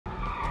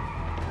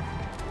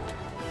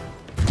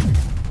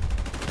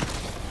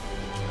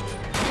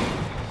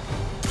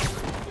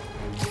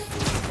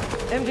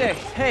MJ,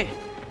 hey.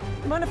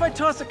 Mind if I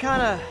toss a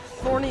kinda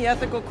thorny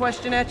ethical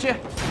question at you?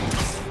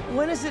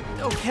 When is it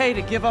okay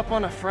to give up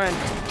on a friend?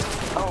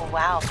 Oh,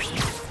 wow, Pete.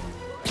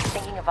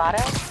 Thinking of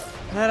Otto?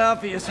 That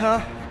obvious,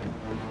 huh?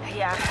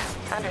 Yeah,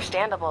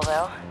 understandable,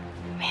 though.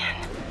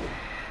 Man,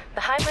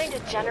 the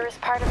high-minded, generous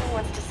part of me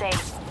wants to say,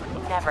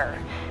 never.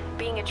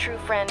 Being a true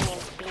friend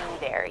means being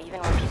there,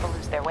 even when people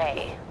lose their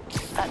way.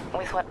 But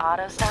with what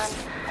Otto's done,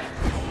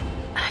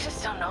 I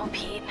just don't know,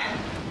 Pete.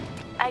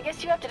 I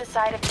guess you have to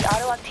decide if the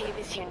Otto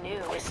Octavius you knew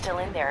is still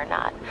in there or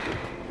not.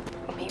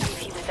 Maybe if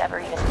he was ever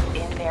even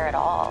in there at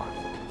all.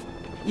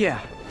 Yeah.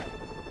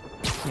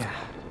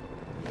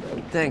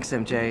 Thanks,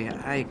 MJ.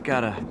 I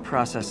gotta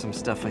process some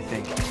stuff, I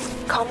think.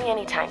 Call me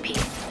anytime,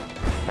 Pete.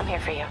 I'm here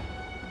for you.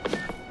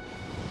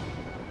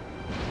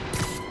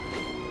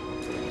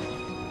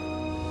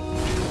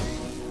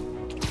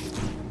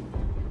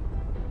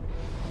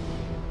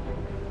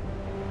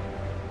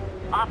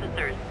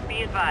 Officers,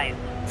 be advised.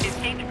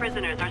 Escaped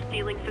prisoners are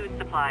stealing food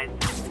supplies.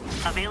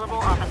 Available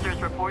officers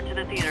report to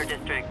the theater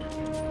district.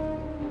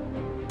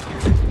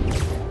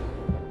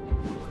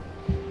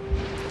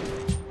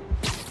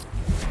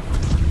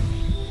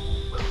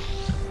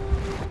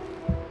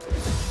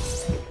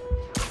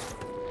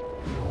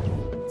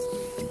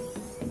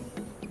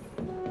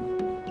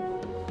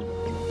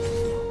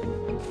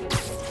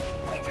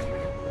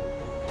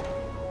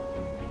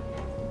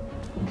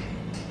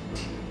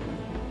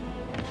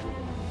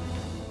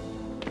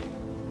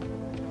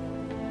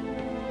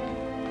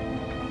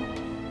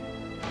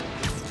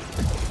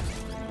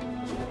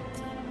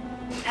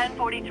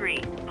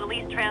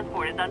 Police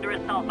transport is under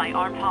assault by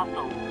armed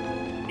hostiles.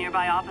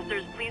 Nearby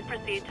officers, please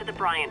proceed to the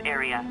Bryant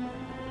area.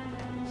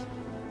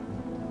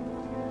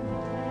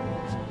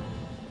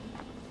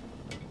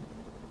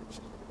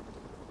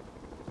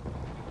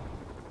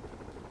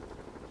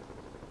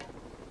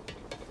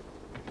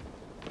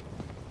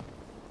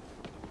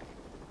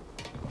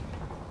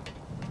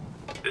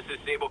 This is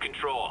Sable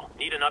Control.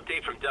 Need an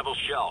update from Devil's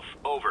Shelf.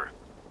 Over.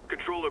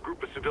 Control, a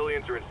group of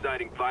civilians are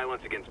inciting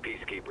violence against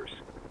peacekeepers.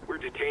 We're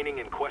detaining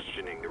and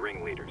questioning the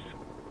ringleaders.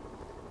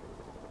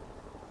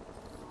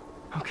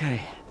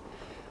 Okay.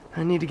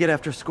 I need to get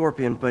after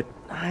Scorpion, but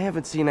I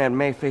haven't seen Aunt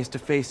May face to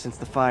face since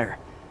the fire.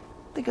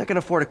 Think I can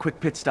afford a quick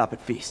pit stop at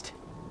Feast.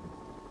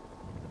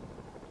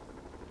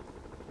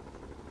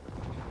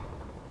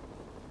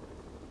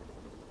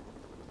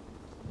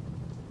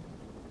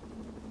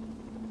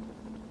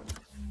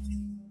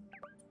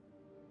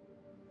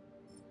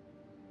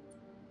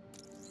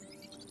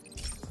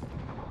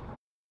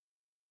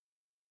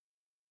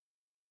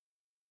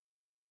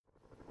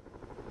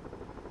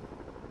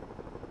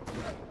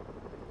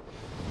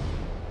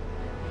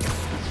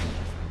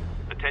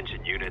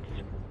 Attention units.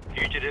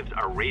 Fugitives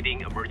are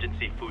raiding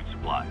emergency food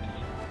supplies.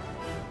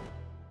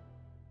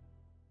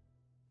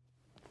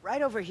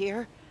 Right over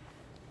here.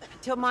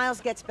 Until Miles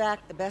gets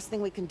back, the best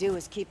thing we can do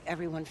is keep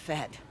everyone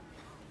fed.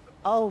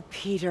 Oh,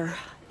 Peter,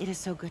 it is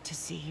so good to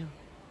see you.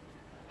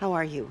 How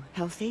are you?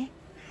 Healthy?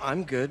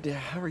 I'm good.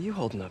 How are you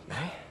holding up,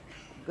 May?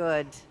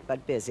 Good,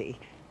 but busy.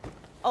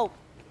 Oh,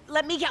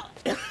 let me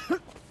go.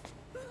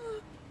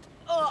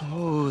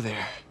 Oh,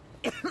 there.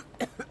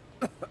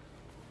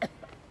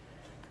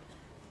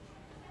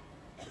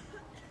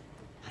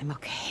 I'm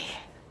okay.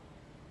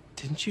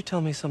 Didn't you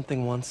tell me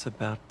something once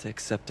about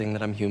accepting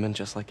that I'm human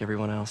just like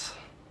everyone else?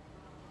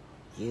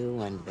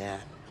 You and Ben.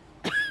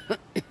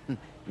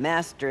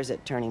 Masters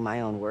at turning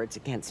my own words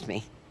against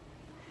me.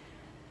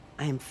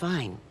 I am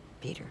fine,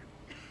 Peter.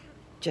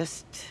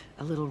 Just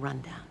a little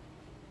rundown.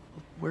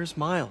 Where's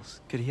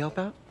Miles? Could he help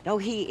out? Oh,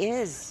 he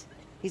is.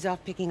 He's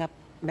off picking up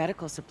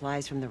medical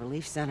supplies from the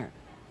relief center.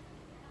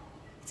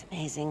 It's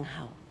amazing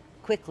how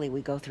quickly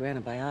we go through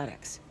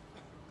antibiotics.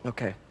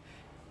 Okay.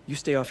 You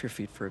stay off your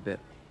feet for a bit.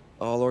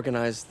 I'll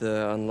organize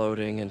the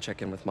unloading and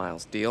check in with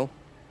Miles. Deal?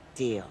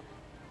 Deal.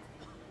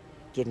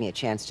 Give me a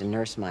chance to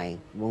nurse my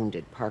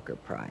wounded Parker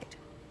pride.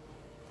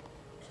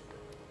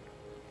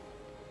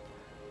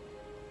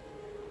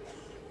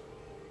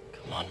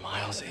 Come on,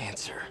 Miles,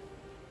 answer.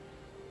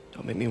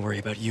 Don't make me worry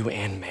about you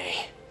and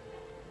May.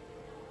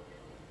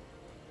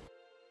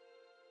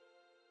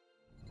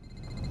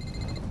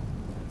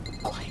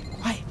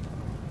 Quiet.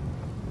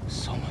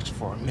 So much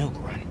for a milk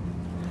run.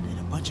 How did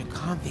a bunch of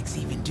convicts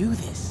even do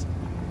this?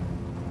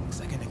 Looks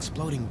like an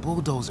exploding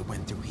bulldozer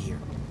went through here.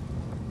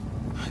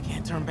 I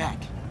can't turn back.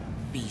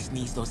 Feast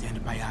needs those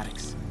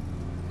antibiotics.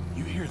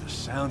 You hear the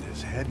sound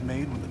his head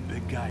made when the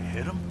big guy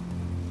hit him?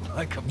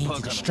 Like a Need bug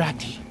to on a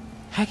distract leash. him.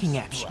 Hacking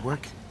app should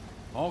work.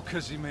 All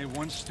because he made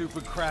one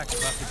stupid crack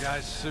about the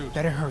guy's suit.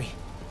 Better hurry.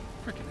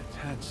 Freaking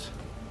intense.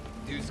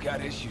 Dude's got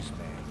issues,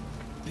 man.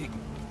 Big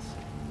ones.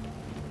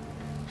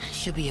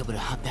 Should be able to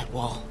hop that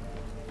wall.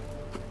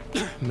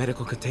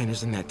 Medical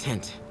containers in that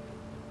tent.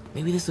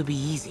 Maybe this will be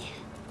easy.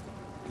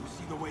 You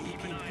see the way he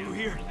came through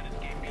here?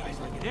 Guy's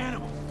like an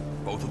animal.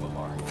 Both of them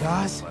are.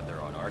 Gauze, But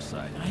they're on our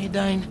side.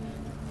 iodine,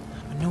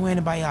 but no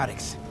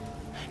antibiotics.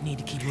 Need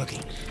to keep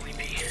looking.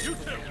 You two,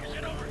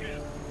 get over here.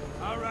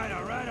 All right,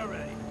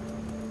 already.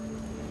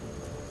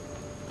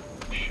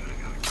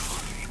 Should've got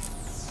coffee.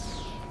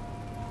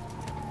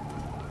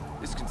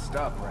 This can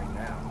stop right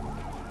now.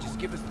 Just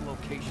give us the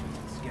locations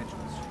and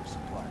schedules for your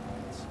supply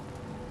runs.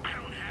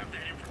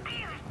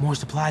 More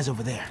supplies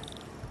over there.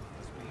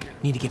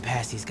 Need to get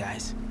past these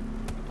guys.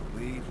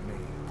 Believe me,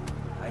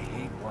 I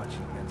hate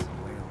watching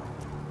Benson wail on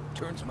me.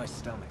 Turns my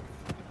stomach.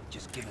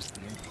 Just give us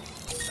the info.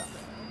 Stop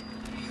it.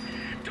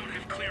 Don't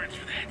have clearance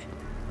for that.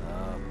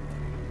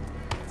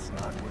 It's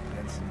not what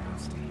Benson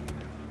wants to hear.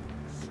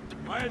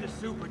 Why are the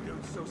super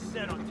dudes so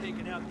set on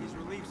taking out these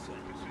relief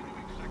centers?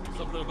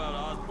 Something about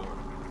Osborn.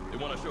 They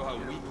want to show how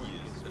weak he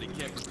is, that he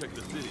can't protect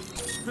the city.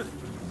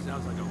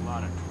 Sounds like a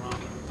lot of drama.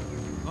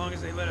 As long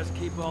as they let us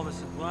keep all the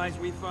supplies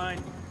we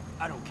find,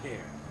 I don't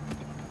care.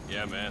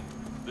 Yeah, man.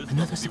 This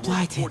Another must be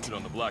supply worth a tent. fortune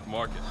on the black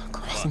market.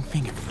 Crossing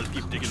finger. Let's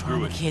keep digging Trauma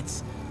through it.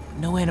 kids.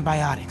 No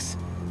antibiotics.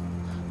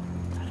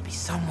 Gotta be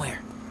somewhere.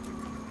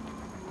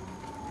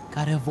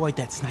 Gotta avoid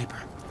that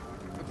sniper.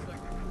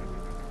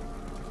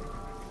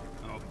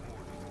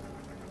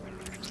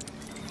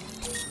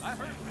 I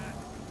heard that.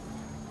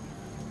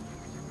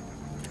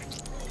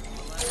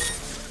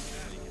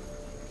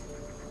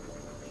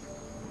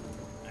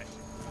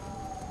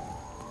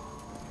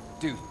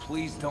 Dude,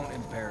 please don't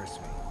embarrass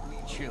me.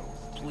 Chill,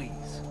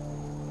 please.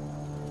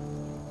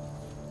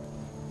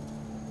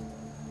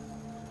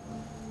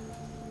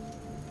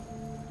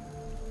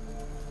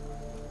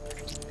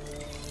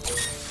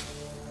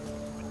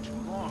 Too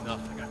long. I got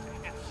to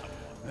hit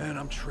something. Man,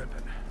 I'm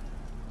tripping.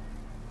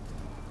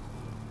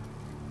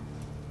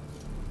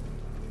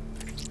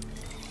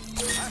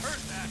 I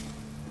heard that.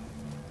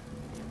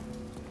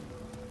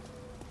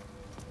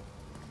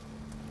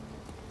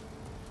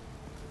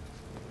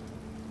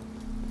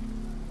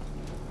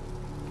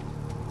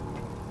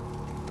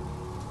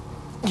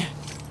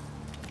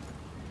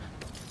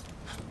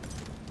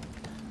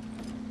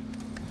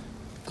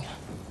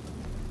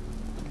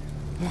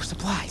 More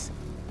supplies.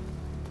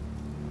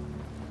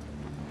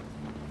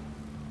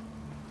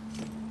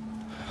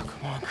 Oh,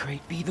 come on,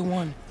 Crate, be the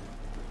one.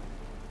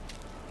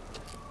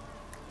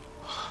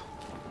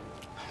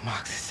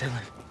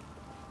 Amoxicillin.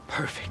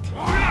 Perfect.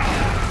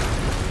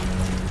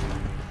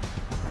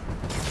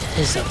 That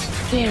is a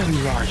very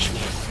large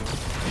man.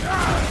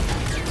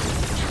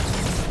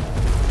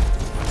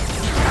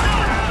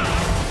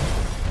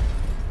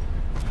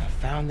 I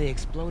found the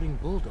exploding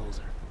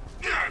bulldozer.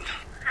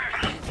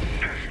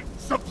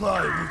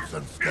 Supply routes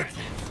and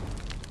schedules.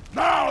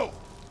 Now!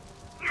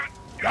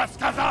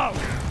 Gas out!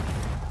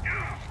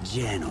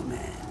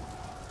 Gentlemen,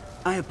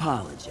 I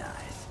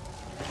apologize.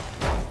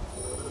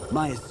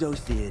 My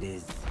associate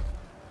is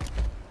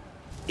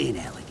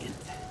inelegant.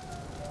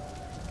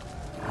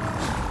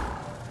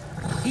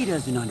 He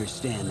doesn't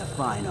understand the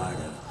fine art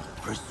of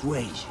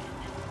persuasion.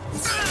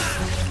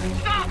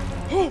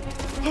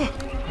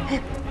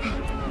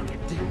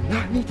 Did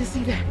not need to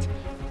see that.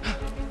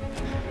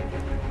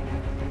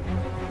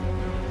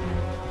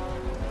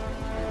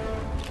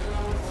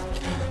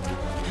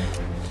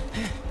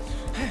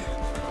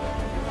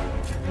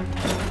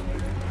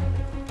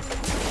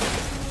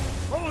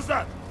 What was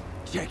that?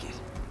 Check it.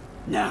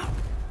 Now.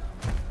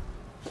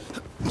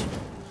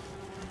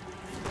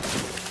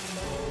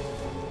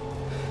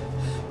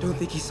 Don't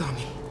think he saw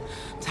me.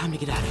 Time to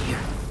get out of here.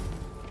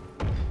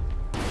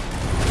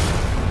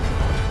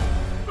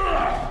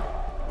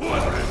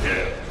 Whoever is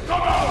here,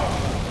 come out!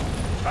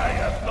 I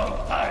have no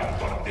time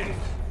for this.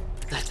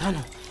 That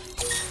tunnel.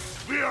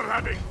 We are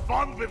having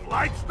fun with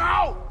lights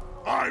now?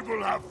 I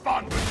will have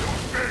fun with your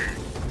face!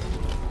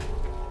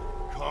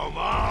 Come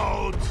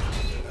out!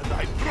 And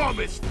I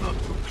promise not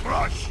to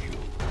crush you!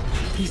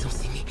 Please don't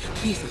see me.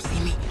 Please don't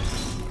see me.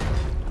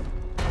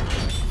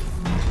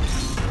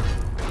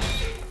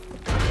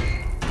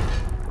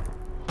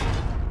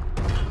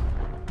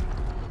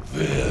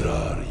 Where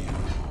are you?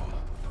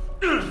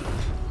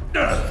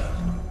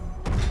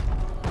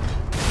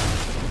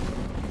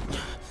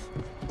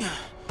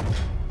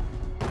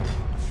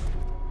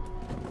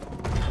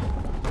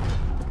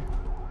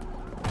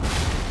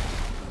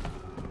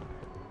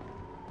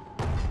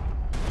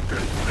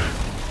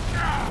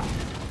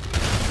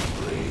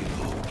 Play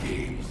no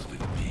games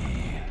with me.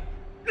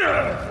 The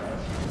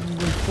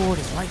way forward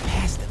is right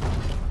past them.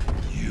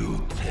 You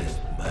test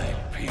my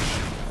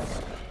patience.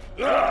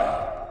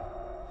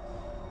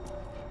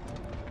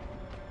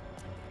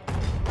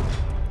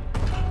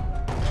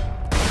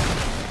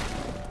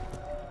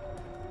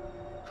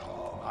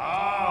 Come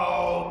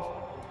out!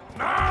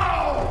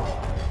 Now!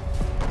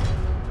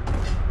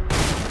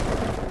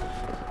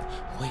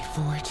 Wait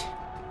for it.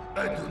 I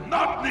do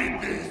not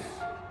need this!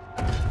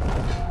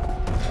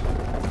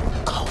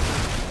 Go.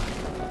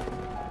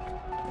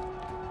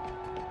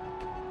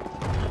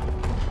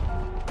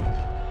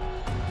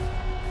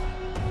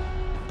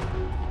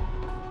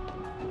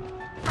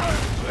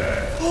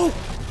 Oh!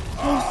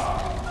 Close.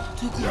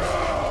 Too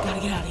close.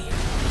 Gotta get out of here.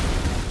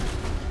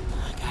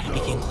 I gotta be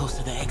getting close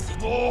to the exit.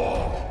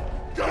 More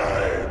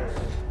games!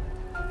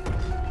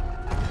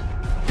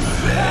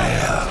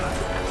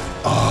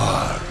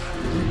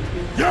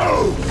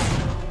 You!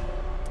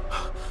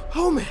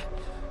 Oh, man.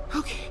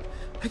 Okay.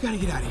 I gotta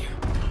get out of here.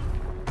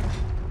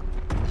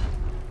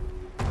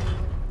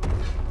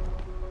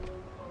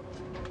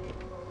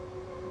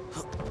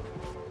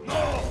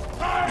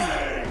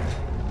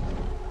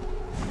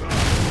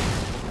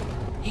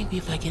 Maybe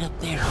if I get up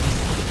there, I'll be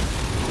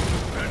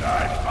safe. When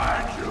I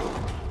find you,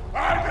 I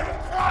will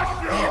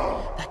crush you!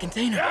 There, that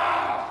container.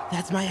 Yeah!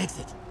 That's my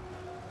exit.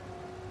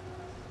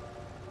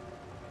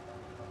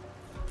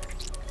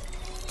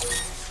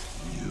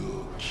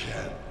 You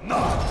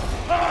cannot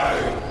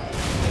hide!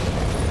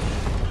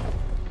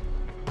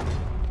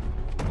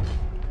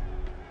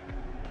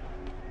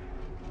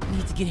 I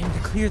need to get him to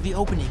clear the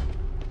opening.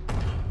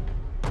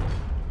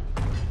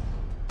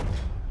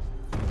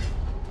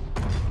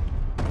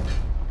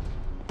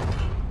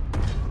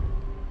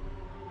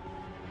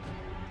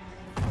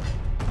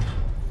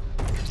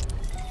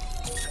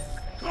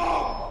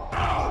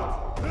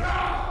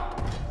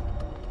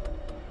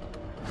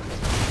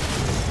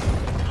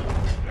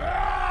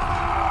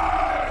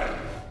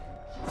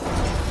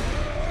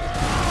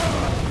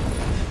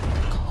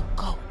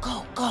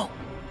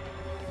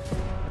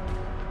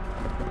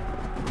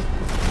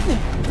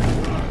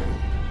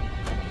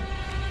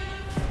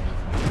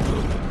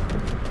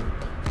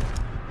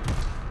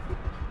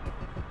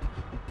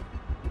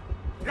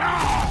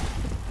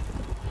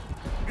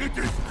 It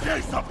is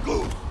Case of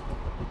Goose!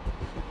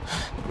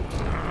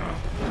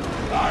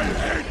 I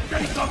hate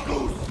Case of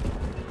Goose!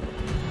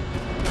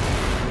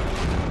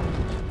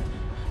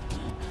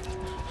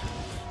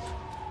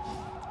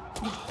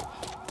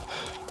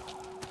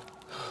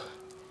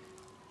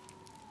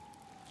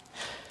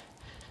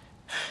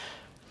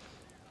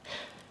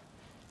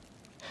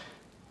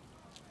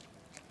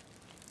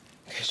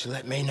 Could you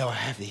let May know I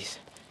have these?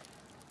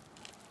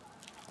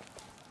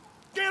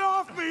 Get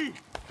off me!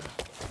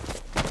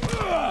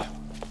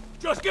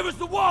 Just give us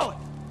the wallet!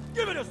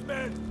 Give it us,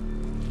 man!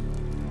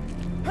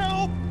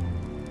 Help!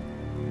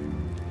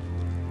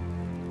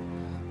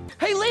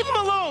 Hey, leave him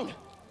alone!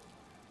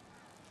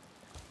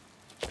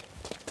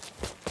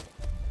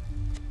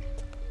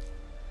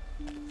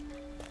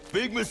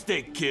 Big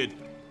mistake, kid.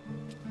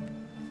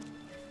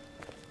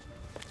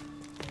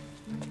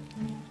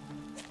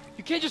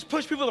 You can't just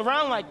push people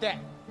around like that.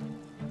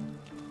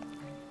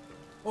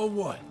 Or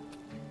what?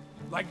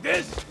 Like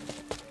this?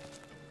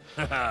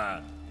 Haha,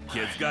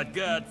 kid's got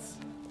guts.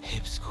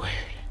 Hip squared.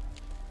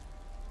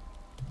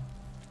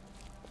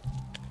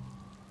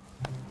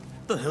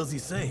 What the hell's he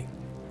saying?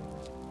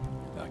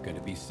 Not gonna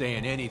be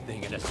saying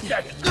anything in a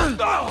second.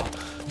 Oh!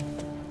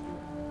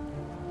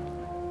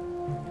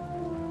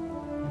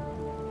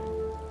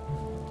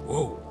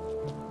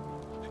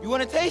 Whoa. You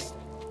want a taste?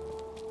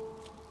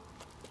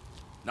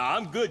 Nah,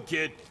 I'm good,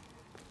 kid.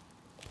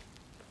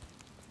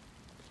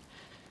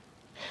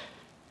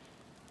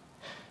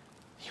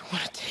 You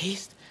want a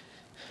taste?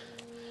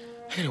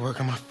 I gotta work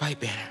on my fight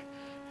banner.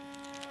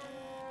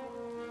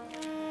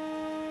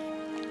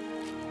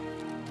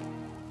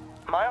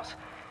 Miles?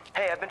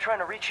 Hey, I've been trying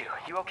to reach you.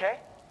 You okay?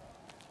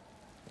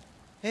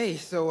 Hey,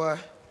 so,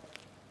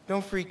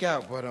 don't freak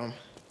out, but, I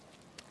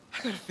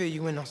gotta fill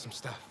you in on some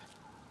stuff.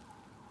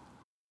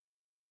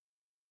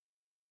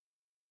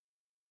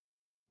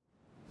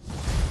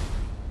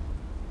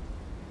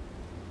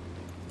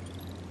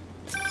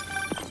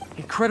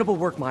 Incredible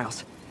work,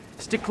 Miles.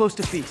 Stick close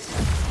to Feast.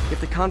 If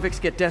the convicts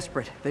get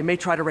desperate, they may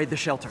try to raid the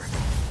shelter.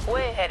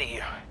 Way ahead of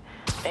you.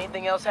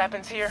 Anything else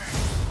happens here,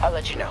 I'll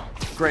let you know.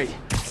 Great.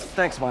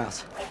 Thanks,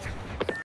 Miles.